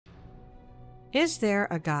Is there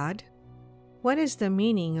a God? What is the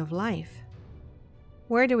meaning of life?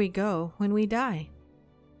 Where do we go when we die?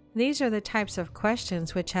 These are the types of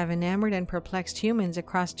questions which have enamored and perplexed humans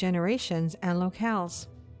across generations and locales.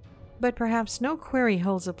 But perhaps no query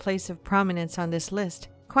holds a place of prominence on this list,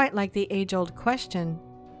 quite like the age-old question,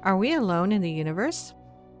 are we alone in the universe?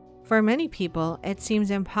 For many people, it seems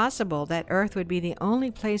impossible that Earth would be the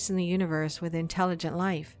only place in the universe with intelligent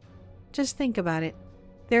life. Just think about it.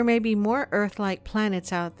 There may be more Earth-like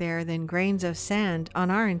planets out there than grains of sand on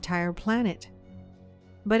our entire planet.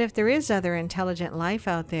 But if there is other intelligent life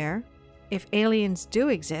out there, if aliens do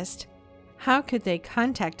exist, how could they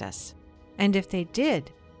contact us? And if they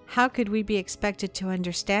did, how could we be expected to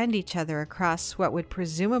understand each other across what would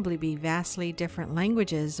presumably be vastly different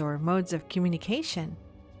languages or modes of communication?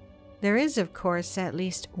 There is, of course, at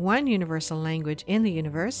least one universal language in the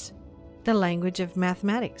universe, the language of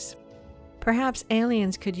mathematics. Perhaps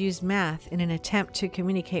aliens could use math in an attempt to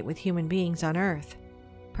communicate with human beings on Earth.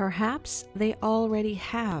 Perhaps they already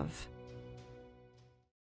have.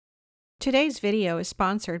 Today's video is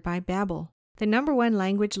sponsored by Babbel, the #1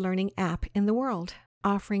 language learning app in the world,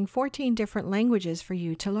 offering 14 different languages for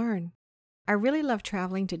you to learn. I really love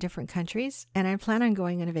traveling to different countries, and I plan on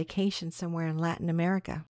going on a vacation somewhere in Latin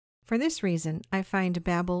America. For this reason, I find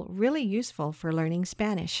Babbel really useful for learning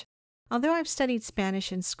Spanish. Although I've studied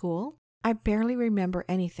Spanish in school, I barely remember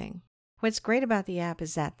anything. What's great about the app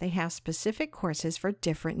is that they have specific courses for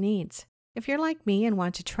different needs. If you're like me and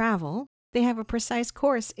want to travel, they have a precise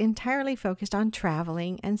course entirely focused on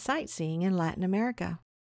traveling and sightseeing in Latin America.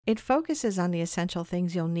 It focuses on the essential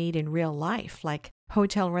things you'll need in real life, like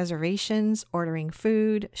hotel reservations, ordering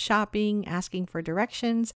food, shopping, asking for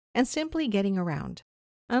directions, and simply getting around.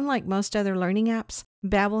 Unlike most other learning apps,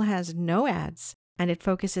 Babbel has no ads, and it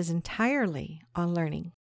focuses entirely on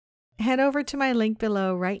learning. Head over to my link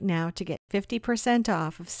below right now to get 50%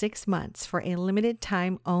 off of 6 months for a limited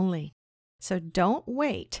time only. So don't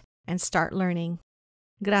wait and start learning.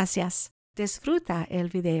 Gracias. Disfruta el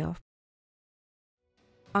video.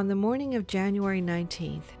 On the morning of January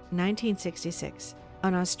 19th, 1966,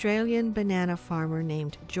 an Australian banana farmer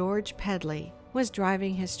named George Pedley was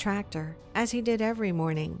driving his tractor, as he did every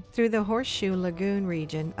morning, through the Horseshoe Lagoon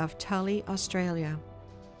region of Tully, Australia.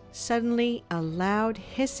 Suddenly, a loud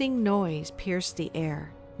hissing noise pierced the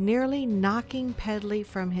air, nearly knocking Pedley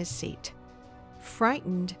from his seat.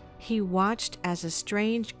 Frightened, he watched as a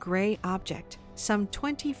strange gray object, some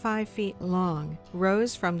 25 feet long,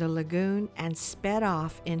 rose from the lagoon and sped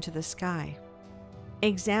off into the sky.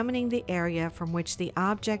 Examining the area from which the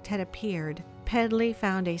object had appeared, Pedley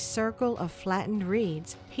found a circle of flattened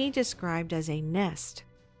reeds he described as a nest.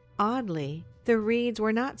 Oddly, the reeds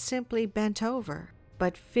were not simply bent over,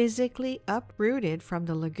 but physically uprooted from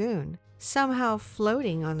the lagoon, somehow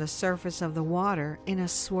floating on the surface of the water in a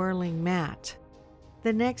swirling mat.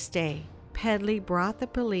 The next day, Pedley brought the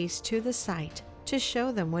police to the site to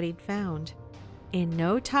show them what he'd found. In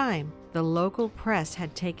no time, the local press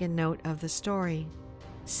had taken note of the story.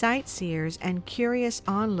 Sightseers and curious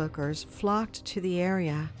onlookers flocked to the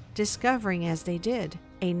area, discovering as they did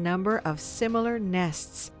a number of similar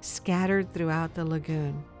nests scattered throughout the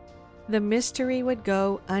lagoon. The mystery would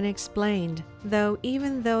go unexplained,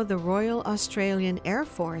 even though the Royal Australian Air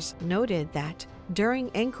Force noted that during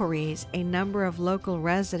inquiries, a number of local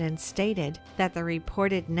residents stated that the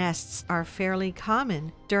reported nests are fairly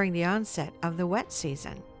common during the onset of the wet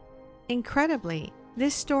season. Incredibly,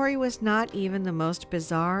 this story was not even the most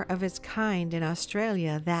bizarre of its kind in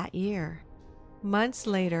Australia that year. Months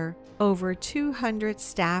later, over 200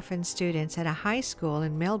 staff and students at a high school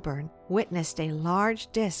in Melbourne witnessed a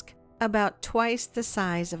large disc about twice the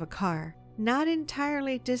size of a car, not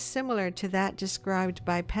entirely dissimilar to that described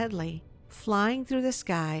by Pedley, flying through the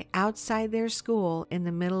sky outside their school in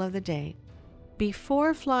the middle of the day.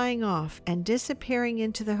 Before flying off and disappearing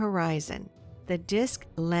into the horizon, the disc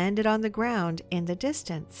landed on the ground in the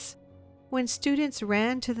distance. When students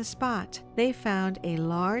ran to the spot, they found a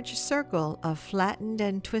large circle of flattened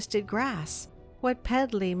and twisted grass, what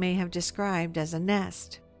Pedley may have described as a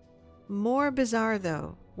nest. More bizarre,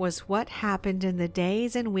 though, was what happened in the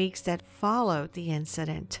days and weeks that followed the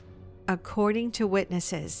incident. According to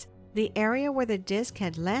witnesses, the area where the disc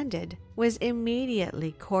had landed was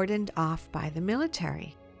immediately cordoned off by the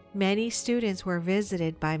military. Many students were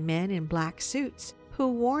visited by men in black suits who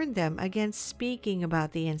warned them against speaking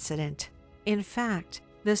about the incident. In fact,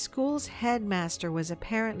 the school's headmaster was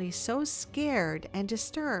apparently so scared and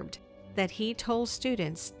disturbed that he told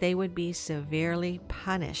students they would be severely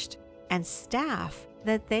punished, and staff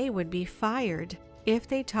that they would be fired if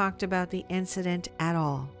they talked about the incident at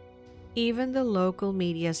all. Even the local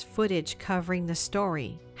media's footage covering the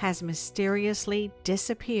story has mysteriously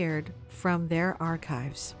disappeared from their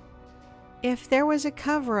archives. If there was a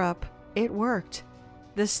cover-up, it worked.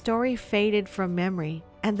 The story faded from memory,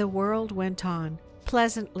 and the world went on,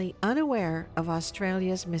 pleasantly unaware of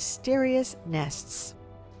Australia's mysterious nests.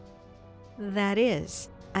 That is,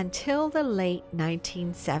 until the late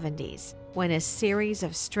 1970s, when a series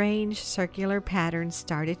of strange circular patterns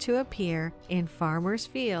started to appear in farmers'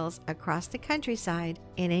 fields across the countryside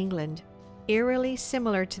in England, eerily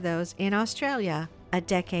similar to those in Australia a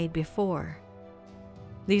decade before.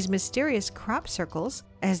 These mysterious crop circles,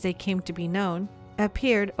 as they came to be known,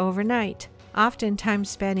 appeared overnight, oftentimes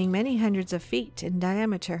spanning many hundreds of feet in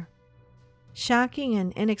diameter. Shocking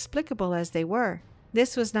and inexplicable as they were,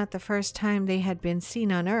 this was not the first time they had been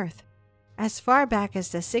seen on Earth. As far back as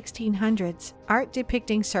the 1600s, art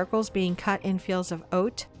depicting circles being cut in fields of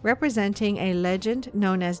oat, representing a legend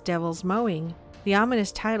known as Devil's Mowing, the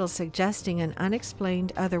ominous title suggesting an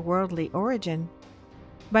unexplained otherworldly origin.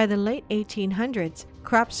 By the late 1800s,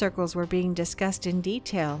 crop circles were being discussed in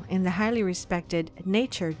detail in the highly respected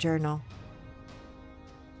Nature journal.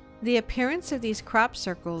 The appearance of these crop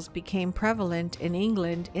circles became prevalent in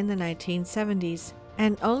England in the 1970s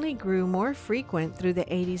and only grew more frequent through the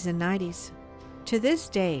 80s and 90s. To this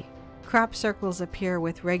day, crop circles appear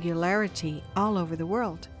with regularity all over the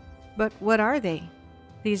world. But what are they?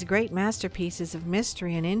 These great masterpieces of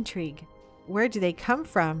mystery and intrigue. Where do they come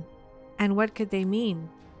from? And what could they mean?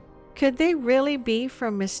 Could they really be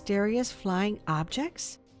from mysterious flying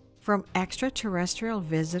objects? From extraterrestrial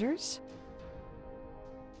visitors?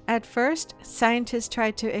 At first, scientists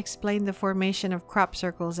tried to explain the formation of crop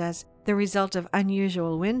circles as the result of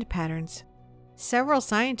unusual wind patterns. Several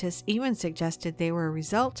scientists even suggested they were a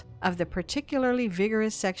result of the particularly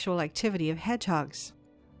vigorous sexual activity of hedgehogs.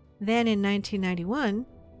 Then in 1991,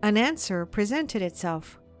 an answer presented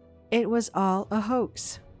itself. It was all a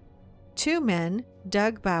hoax. Two men,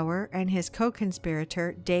 Doug Bauer and his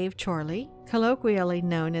co-conspirator Dave Chorley, colloquially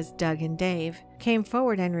known as Doug and Dave, came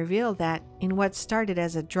forward and revealed that, in what started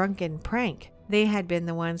as a drunken prank, they had been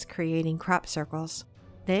the ones creating crop circles.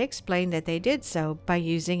 They explained that they did so by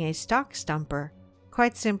using a stalk stumper,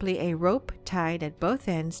 quite simply a rope tied at both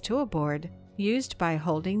ends to a board, used by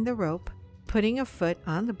holding the rope, putting a foot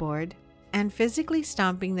on the board, and physically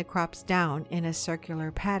stomping the crops down in a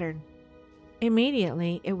circular pattern.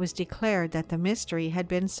 Immediately, it was declared that the mystery had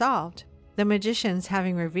been solved, the magicians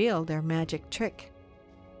having revealed their magic trick.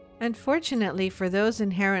 Unfortunately for those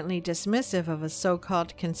inherently dismissive of a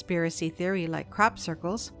so-called conspiracy theory like crop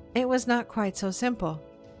circles, it was not quite so simple.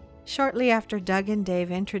 Shortly after Doug and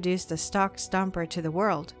Dave introduced the stalk stomper to the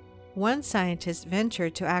world, one scientist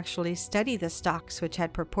ventured to actually study the stalks which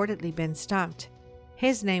had purportedly been stomped.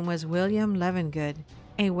 His name was William Levengood,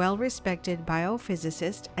 a well-respected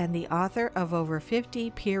biophysicist and the author of over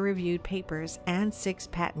 50 peer-reviewed papers and 6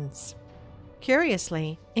 patents.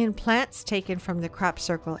 Curiously, in plants taken from the crop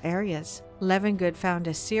circle areas, Levengood found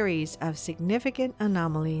a series of significant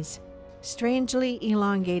anomalies: strangely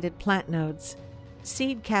elongated plant nodes,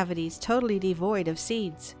 seed cavities totally devoid of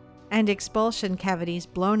seeds, and expulsion cavities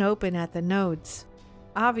blown open at the nodes.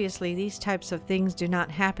 Obviously, these types of things do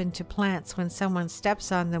not happen to plants when someone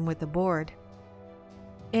steps on them with a board.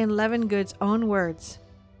 In Levengood's own words,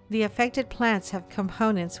 the affected plants have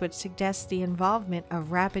components which suggest the involvement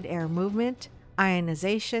of rapid air movement,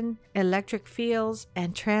 ionization, electric fields,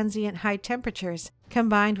 and transient high temperatures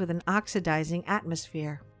combined with an oxidizing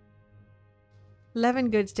atmosphere.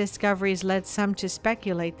 Levengood's discoveries led some to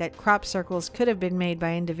speculate that crop circles could have been made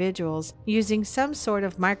by individuals using some sort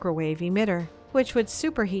of microwave emitter, which would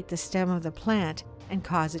superheat the stem of the plant and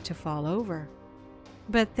cause it to fall over.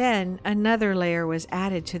 But then another layer was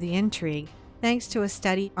added to the intrigue, thanks to a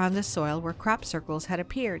study on the soil where crop circles had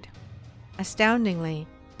appeared. Astoundingly,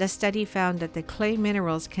 the study found that the clay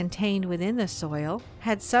minerals contained within the soil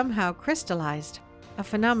had somehow crystallized, a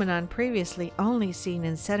phenomenon previously only seen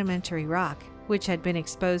in sedimentary rock, which had been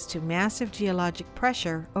exposed to massive geologic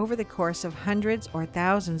pressure over the course of hundreds or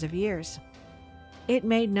thousands of years. It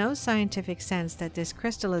made no scientific sense that this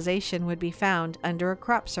crystallization would be found under a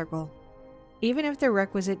crop circle. Even if the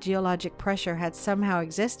requisite geologic pressure had somehow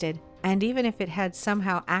existed, and even if it had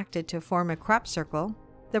somehow acted to form a crop circle,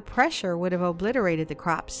 the pressure would have obliterated the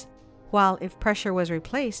crops, while if pressure was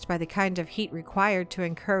replaced by the kind of heat required to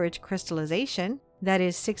encourage crystallization, that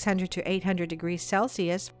is 600 to 800 degrees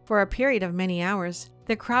Celsius, for a period of many hours,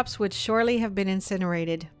 the crops would surely have been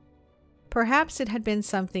incinerated. Perhaps it had been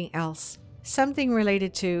something else, something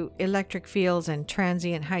related to electric fields and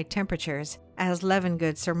transient high temperatures, as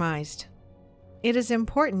Levengood surmised. It is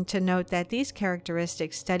important to note that these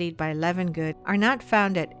characteristics studied by Levengood are not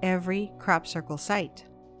found at every crop circle site.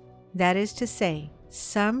 That is to say,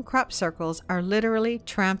 some crop circles are literally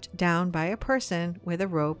tramped down by a person with a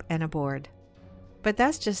rope and a board. But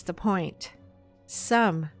that's just the point.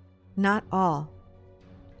 Some, not all.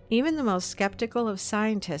 Even the most skeptical of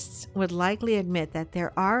scientists would likely admit that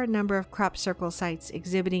there are a number of crop circle sites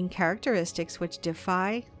exhibiting characteristics which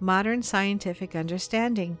defy modern scientific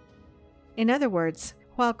understanding. In other words,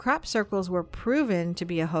 while crop circles were proven to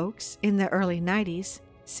be a hoax in the early 90s,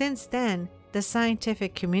 since then, the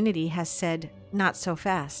scientific community has said, not so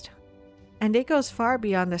fast. And it goes far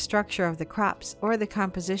beyond the structure of the crops or the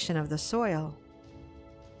composition of the soil.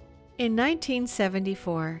 In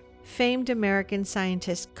 1974, famed American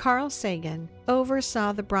scientist Carl Sagan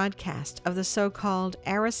oversaw the broadcast of the so-called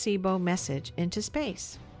Arecibo message into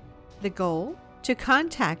space. The goal? To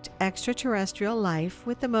contact extraterrestrial life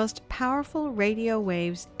with the most powerful radio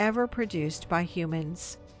waves ever produced by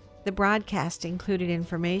humans. The broadcast included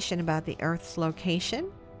information about the Earth's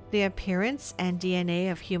location, the appearance and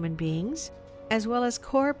DNA of human beings, as well as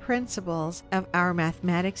core principles of our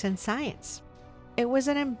mathematics and science. It was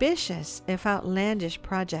an ambitious, if outlandish,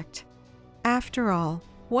 project. After all,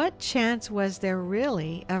 what chance was there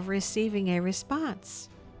really of receiving a response?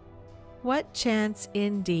 What chance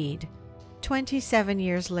indeed? 27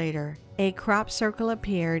 years later, a crop circle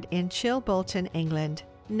appeared in Chilbolton, England,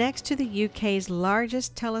 next to the UK's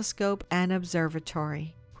largest telescope and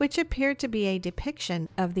observatory, which appeared to be a depiction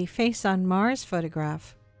of the Face on Mars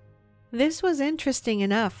photograph. This was interesting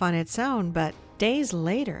enough on its own, but days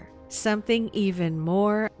later, something even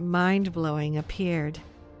more mind-blowing appeared.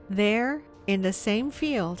 There, in the same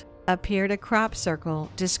field, appeared a crop circle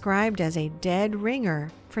described as a dead ringer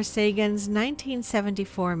for Sagan's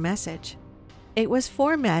 1974 message. It was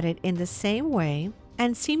formatted in the same way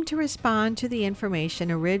and seemed to respond to the information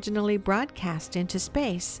originally broadcast into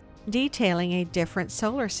space, detailing a different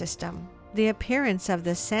solar system, the appearance of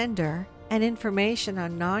the sender, and information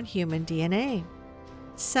on non-human DNA.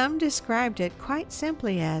 Some described it quite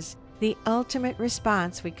simply as the ultimate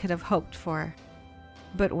response we could have hoped for.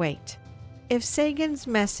 But wait, if Sagan's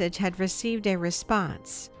message had received a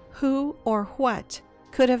response, who or what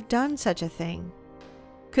could have done such a thing?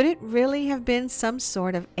 Could it really have been some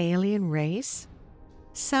sort of alien race?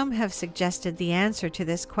 Some have suggested the answer to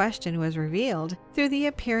this question was revealed through the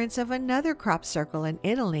appearance of another crop circle in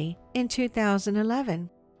Italy in 2011.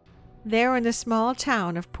 There in the small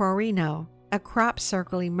town of Porino, a crop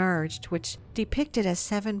circle emerged which depicted a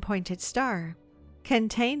 7-pointed star.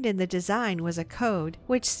 Contained in the design was a code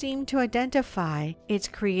which seemed to identify its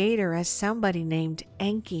creator as somebody named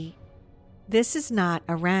Enki. This is not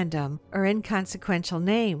a random or inconsequential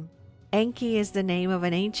name. Enki is the name of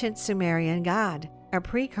an ancient Sumerian god, a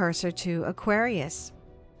precursor to Aquarius.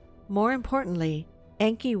 More importantly,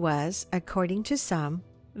 Enki was, according to some,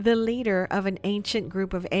 the leader of an ancient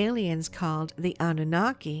group of aliens called the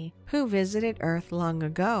Anunnaki who visited Earth long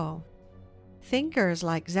ago. Thinkers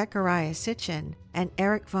like Zecharia Sitchin and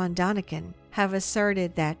Eric von Daniken have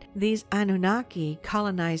asserted that these Anunnaki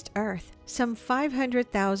colonized Earth some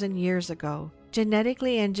 500,000 years ago,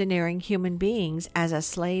 genetically engineering human beings as a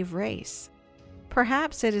slave race.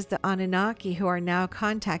 Perhaps it is the Anunnaki who are now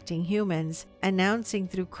contacting humans, announcing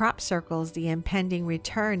through crop circles the impending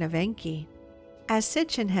return of Enki. As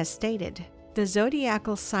Sitchin has stated, the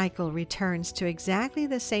zodiacal cycle returns to exactly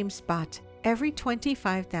the same spot every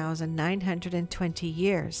 25,920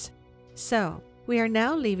 years. So, we are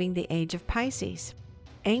now leaving the age of Pisces.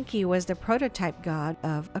 Enki was the prototype god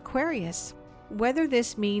of Aquarius. Whether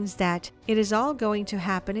this means that it is all going to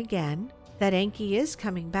happen again, that Enki is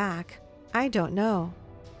coming back, I don't know.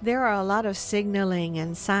 There are a lot of signaling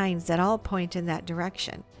and signs that all point in that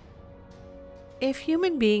direction. If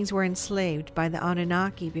human beings were enslaved by the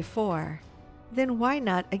Anunnaki before, then why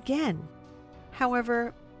not again?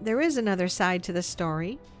 However, there is another side to the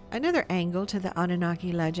story, another angle to the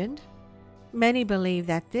Anunnaki legend. Many believe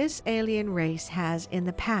that this alien race has in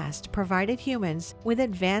the past provided humans with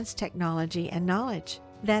advanced technology and knowledge,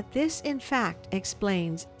 that this in fact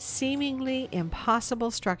explains seemingly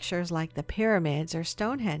impossible structures like the pyramids or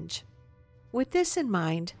Stonehenge. With this in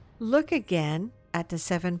mind, look again at the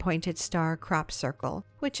 7-pointed star crop circle,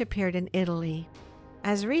 which appeared in Italy.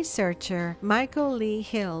 As researcher Michael Lee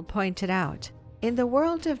Hill pointed out, in the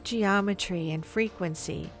world of geometry and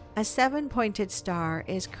frequency, a 7-pointed star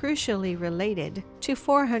is crucially related to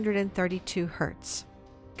 432 Hz.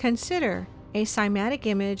 Consider a cymatic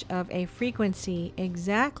image of a frequency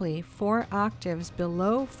exactly 4 octaves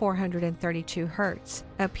below 432 Hz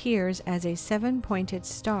appears as a 7-pointed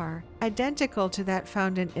star, identical to that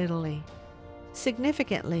found in Italy.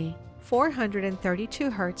 Significantly, 432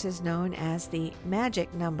 Hz is known as the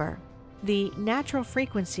magic number, the natural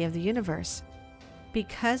frequency of the universe.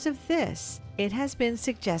 Because of this, it has been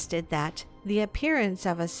suggested that the appearance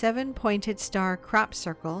of a 7-pointed star crop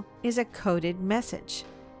circle is a coded message.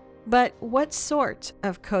 But what sort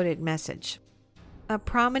of coded message? A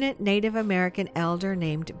prominent Native American elder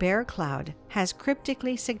named Bear Cloud has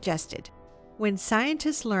cryptically suggested, when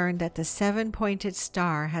scientists learn that the 7-pointed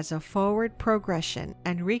star has a forward progression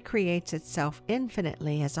and recreates itself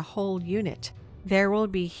infinitely as a whole unit, there will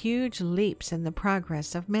be huge leaps in the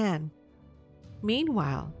progress of man.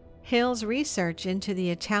 Meanwhile, Hill's research into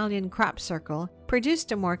the Italian crop circle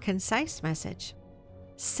produced a more concise message.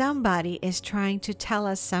 Somebody is trying to tell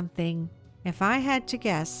us something. If I had to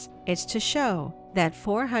guess, it's to show that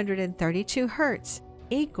 432 Hz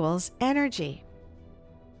equals energy.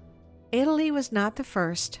 Italy was not the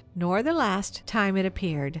first, nor the last time it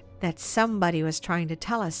appeared that somebody was trying to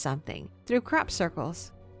tell us something through crop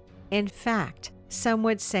circles. In fact, some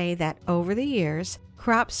would say that over the years,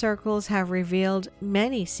 crop circles have revealed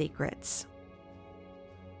many secrets.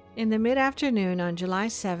 In the mid-afternoon on July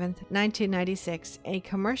 7, 1996, a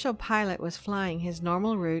commercial pilot was flying his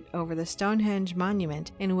normal route over the Stonehenge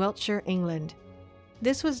Monument in Wiltshire, England.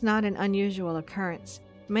 This was not an unusual occurrence.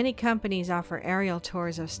 Many companies offer aerial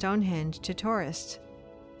tours of Stonehenge to tourists.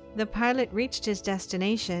 The pilot reached his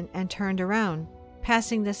destination and turned around,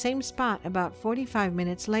 passing the same spot about 45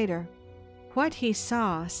 minutes later. What he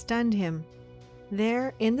saw stunned him.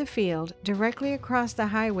 There, in the field, directly across the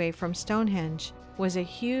highway from Stonehenge, was a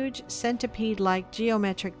huge centipede-like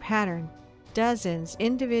geometric pattern, dozens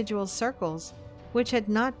individual circles, which had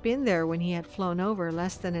not been there when he had flown over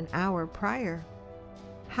less than an hour prior.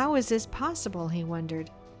 How is this possible, he wondered.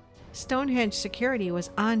 Stonehenge security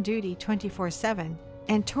was on duty 24/7,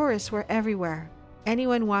 and tourists were everywhere.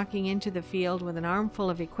 Anyone walking into the field with an armful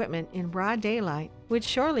of equipment in broad daylight would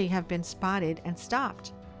surely have been spotted and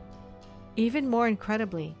stopped. Even more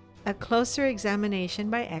incredibly, a closer examination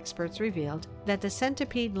by experts revealed that the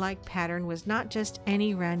centipede-like pattern was not just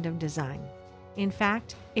any random design. In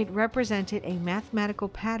fact, it represented a mathematical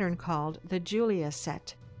pattern called the Julia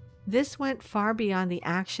set. This went far beyond the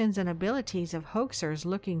actions and abilities of hoaxers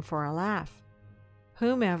looking for a laugh.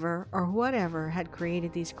 Whomever or whatever had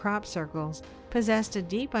created these crop circles possessed a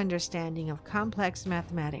deep understanding of complex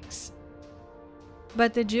mathematics.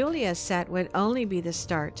 But the Julia set would only be the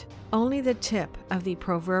start, only the tip of the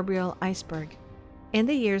proverbial iceberg. In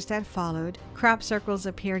the years that followed, crop circles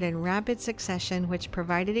appeared in rapid succession, which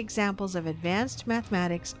provided examples of advanced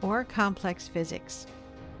mathematics or complex physics.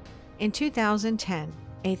 In 2010,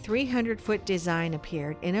 a 300-foot design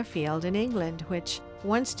appeared in a field in England which,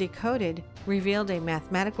 once decoded, revealed a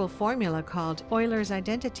mathematical formula called Euler's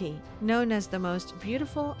identity, known as the most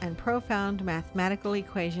beautiful and profound mathematical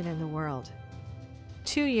equation in the world.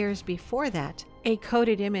 2 years before that, a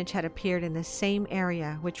coded image had appeared in the same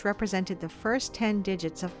area, which represented the first 10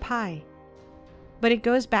 digits of pi. But it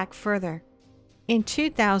goes back further. In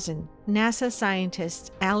 2000, NASA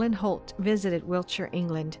scientist Alan Holt visited Wiltshire,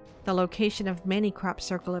 England, the location of many crop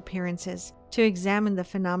circle appearances, to examine the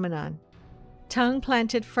phenomenon. Tongue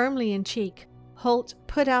planted firmly in cheek, Holt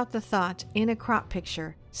put out the thought in a crop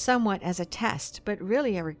picture, somewhat as a test, but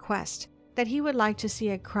really a request, that he would like to see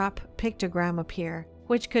a crop pictogram appear,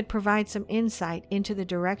 which could provide some insight into the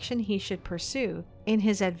direction he should pursue in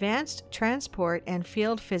his advanced transport and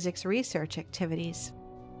field physics research activities.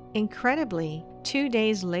 Incredibly, 2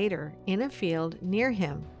 days later, in a field near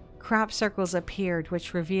him, crop circles appeared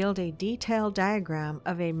which revealed a detailed diagram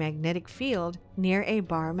of a magnetic field near a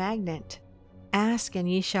bar magnet. Ask and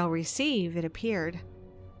ye shall receive, it appeared.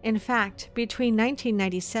 In fact, between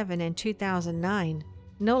 1997 and 2009,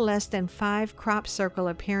 no less than 5 crop circle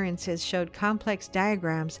appearances showed complex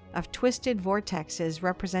diagrams of twisted vortexes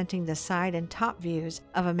representing the side and top views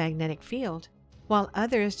of a magnetic field, while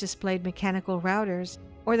others displayed mechanical routers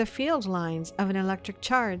or the field lines of an electric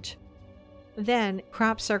charge. Then,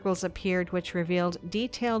 crop circles appeared which revealed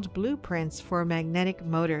detailed blueprints for magnetic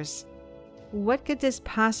motors. What could this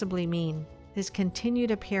possibly mean, this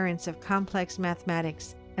continued appearance of complex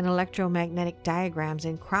mathematics and electromagnetic diagrams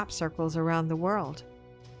in crop circles around the world?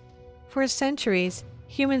 For centuries,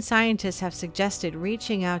 human scientists have suggested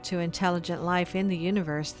reaching out to intelligent life in the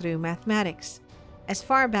universe through mathematics. As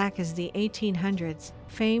far back as the 1800s,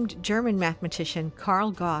 famed German mathematician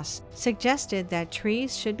Carl Gauss suggested that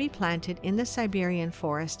trees should be planted in the Siberian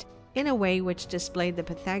forest in a way which displayed the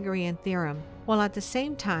Pythagorean theorem, while at the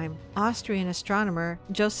same time, Austrian astronomer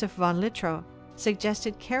Joseph von Littrow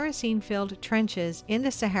suggested kerosene-filled trenches in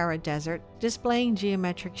the Sahara Desert displaying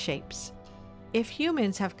geometric shapes. If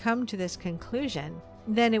humans have come to this conclusion,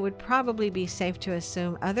 then it would probably be safe to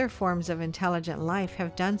assume other forms of intelligent life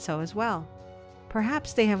have done so as well.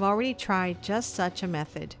 Perhaps they have already tried just such a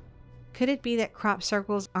method. Could it be that crop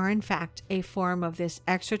circles are in fact a form of this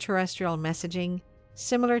extraterrestrial messaging,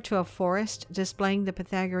 similar to a forest displaying the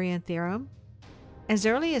Pythagorean theorem? As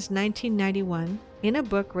early as 1991, in a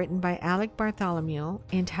book written by Alec Bartholomew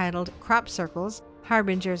entitled Crop Circles,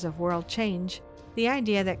 Harbingers of World Change, the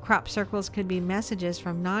idea that crop circles could be messages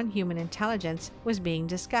from non-human intelligence was being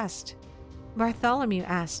discussed. Bartholomew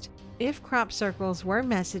asked, if crop circles were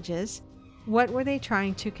messages, what were they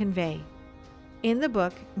trying to convey? In the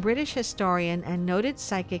book, British historian and noted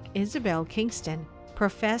psychic Isabel Kingston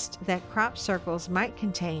professed that crop circles might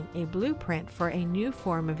contain a blueprint for a new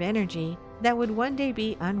form of energy that would one day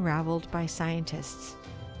be unraveled by scientists.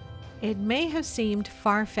 It may have seemed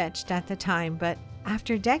far-fetched at the time, but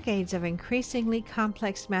after decades of increasingly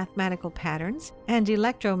complex mathematical patterns and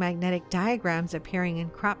electromagnetic diagrams appearing in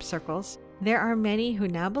crop circles, there are many who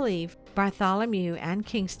now believe Bartholomew and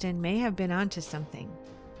Kingston may have been onto something.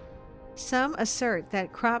 Some assert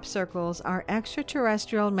that crop circles are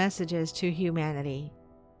extraterrestrial messages to humanity,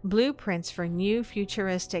 blueprints for new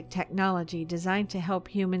futuristic technology designed to help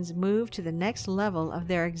humans move to the next level of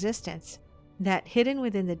their existence, that hidden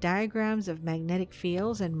within the diagrams of magnetic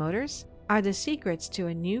fields and motors are the secrets to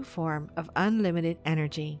a new form of unlimited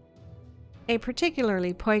energy. A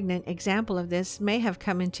particularly poignant example of this may have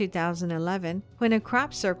come in 2011 when a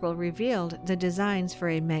crop circle revealed the designs for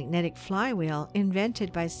a magnetic flywheel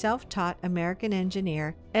invented by self-taught American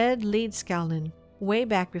engineer Ed Leedskalnin way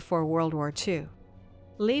back before World War II.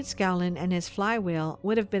 Leedskalnin and his flywheel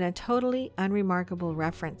would have been a totally unremarkable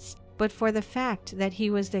reference, but for the fact that he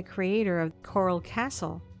was the creator of Coral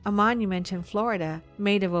Castle, a monument in Florida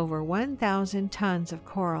made of over 1,000 tons of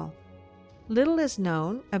coral. Little is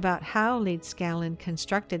known about how Leedskalnin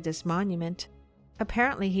constructed this monument.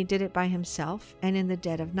 Apparently he did it by himself and in the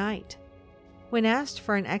dead of night. When asked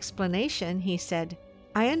for an explanation, he said,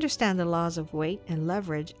 "I understand the laws of weight and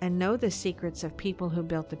leverage and know the secrets of people who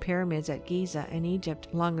built the pyramids at Giza in Egypt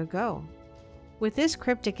long ago." With this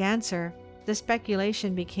cryptic answer, the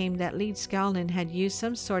speculation became that Leedskalnin had used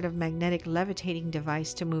some sort of magnetic levitating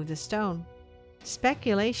device to move the stone.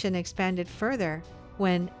 Speculation expanded further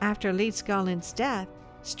when, after Leedskalnin's death,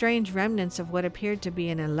 strange remnants of what appeared to be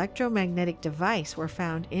an electromagnetic device were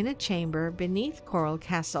found in a chamber beneath Coral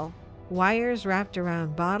Castle, wires wrapped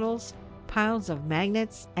around bottles, piles of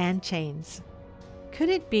magnets, and chains. Could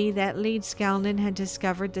it be that Leedskalnin had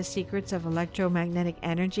discovered the secrets of electromagnetic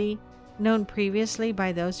energy, known previously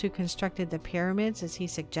by those who constructed the pyramids as he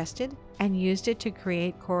suggested, and used it to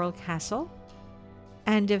create Coral Castle?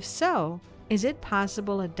 And if so, is it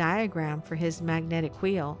possible a diagram for his magnetic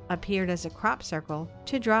wheel appeared as a crop circle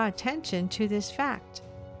to draw attention to this fact?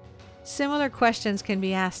 Similar questions can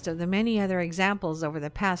be asked of the many other examples over the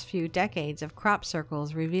past few decades of crop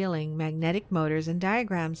circles revealing magnetic motors and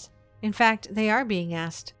diagrams. In fact, they are being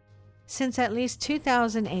asked. Since at least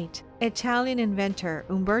 2008, Italian inventor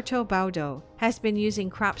Umberto Baudo has been using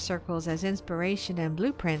crop circles as inspiration and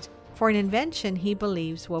blueprint for an invention he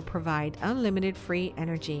believes will provide unlimited free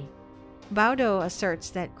energy. Baudo asserts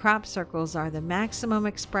that crop circles are the maximum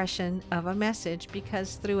expression of a message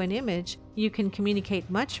because through an image you can communicate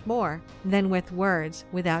much more than with words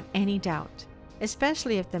without any doubt,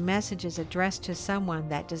 especially if the message is addressed to someone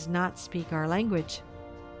that does not speak our language.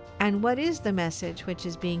 And what is the message which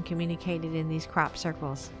is being communicated in these crop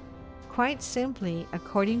circles? Quite simply,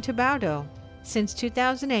 according to Baudo, since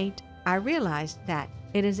 2008, I realized that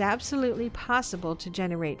it is absolutely possible to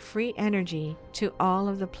generate free energy to all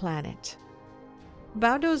of the planet.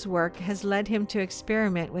 Baudo's work has led him to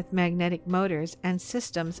experiment with magnetic motors and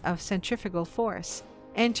systems of centrifugal force,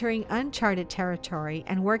 entering uncharted territory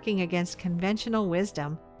and working against conventional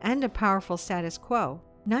wisdom and a powerful status quo,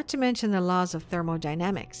 not to mention the laws of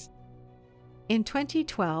thermodynamics. In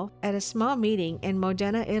 2012, at a small meeting in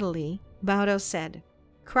Modena, Italy, Baudo said,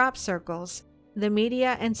 "Crop circles. The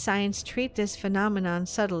media and science treat this phenomenon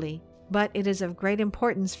subtly, but it is of great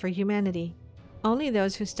importance for humanity. Only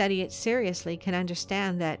those who study it seriously can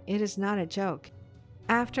understand that it is not a joke.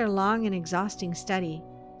 After long and exhausting study,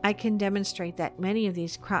 I can demonstrate that many of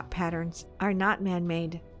these crop patterns are not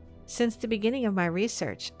man-made. Since the beginning of my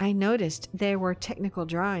research, I noticed there were technical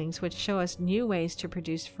drawings which show us new ways to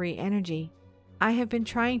produce free energy. I have been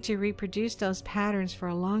trying to reproduce those patterns for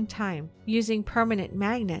a long time, using permanent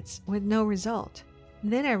magnets with no result.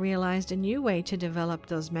 Then I realized a new way to develop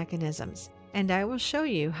those mechanisms, and I will show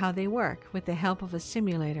you how they work with the help of a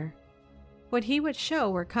simulator." What he would show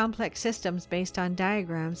were complex systems based on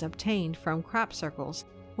diagrams obtained from crop circles,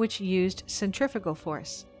 which used centrifugal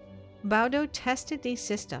force. Baudo tested these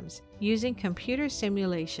systems using computer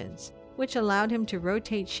simulations, which allowed him to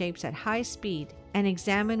rotate shapes at high speed and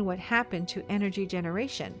examine what happened to energy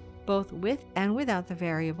generation, both with and without the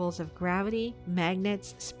variables of gravity,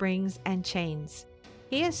 magnets, springs, and chains.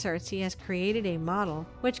 He asserts he has created a model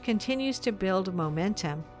which continues to build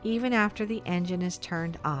momentum even after the engine is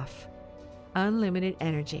turned off. Unlimited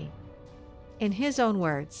energy. In his own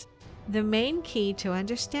words, the main key to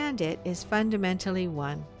understand it is fundamentally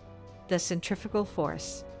one: the centrifugal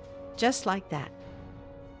force. Just like that.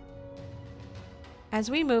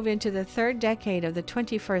 As we move into the third decade of the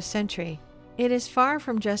 21st century, it is far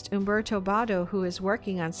from just Umberto Baudo who is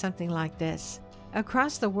working on something like this.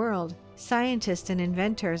 Across the world, scientists and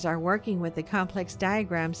inventors are working with the complex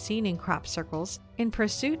diagrams seen in crop circles in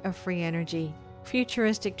pursuit of free energy,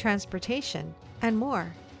 futuristic transportation, and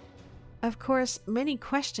more. Of course, many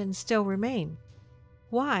questions still remain.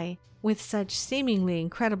 Why, with such seemingly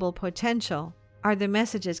incredible potential, are the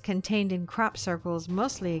messages contained in crop circles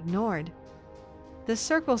mostly ignored? The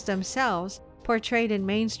circles themselves portrayed in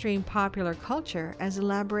mainstream popular culture as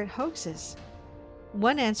elaborate hoaxes.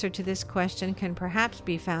 One answer to this question can perhaps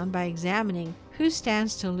be found by examining who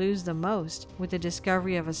stands to lose the most with the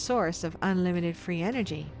discovery of a source of unlimited free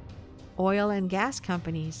energy. Oil and gas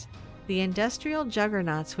companies, the industrial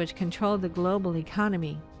juggernauts which control the global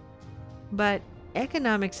economy. But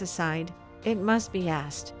economics aside, it must be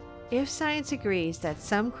asked, if science agrees that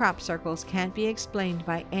some crop circles can't be explained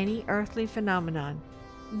by any earthly phenomenon,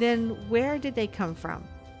 then where did they come from?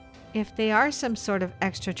 If they are some sort of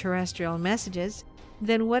extraterrestrial messages,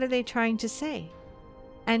 then what are they trying to say?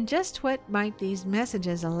 And just what might these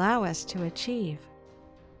messages allow us to achieve?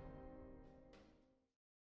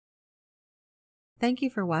 Thank you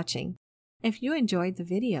for watching. If you enjoyed the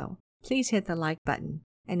video, please hit the like button.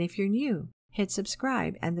 And if you're new, hit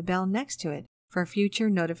subscribe and the bell next to it for future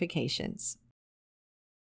notifications.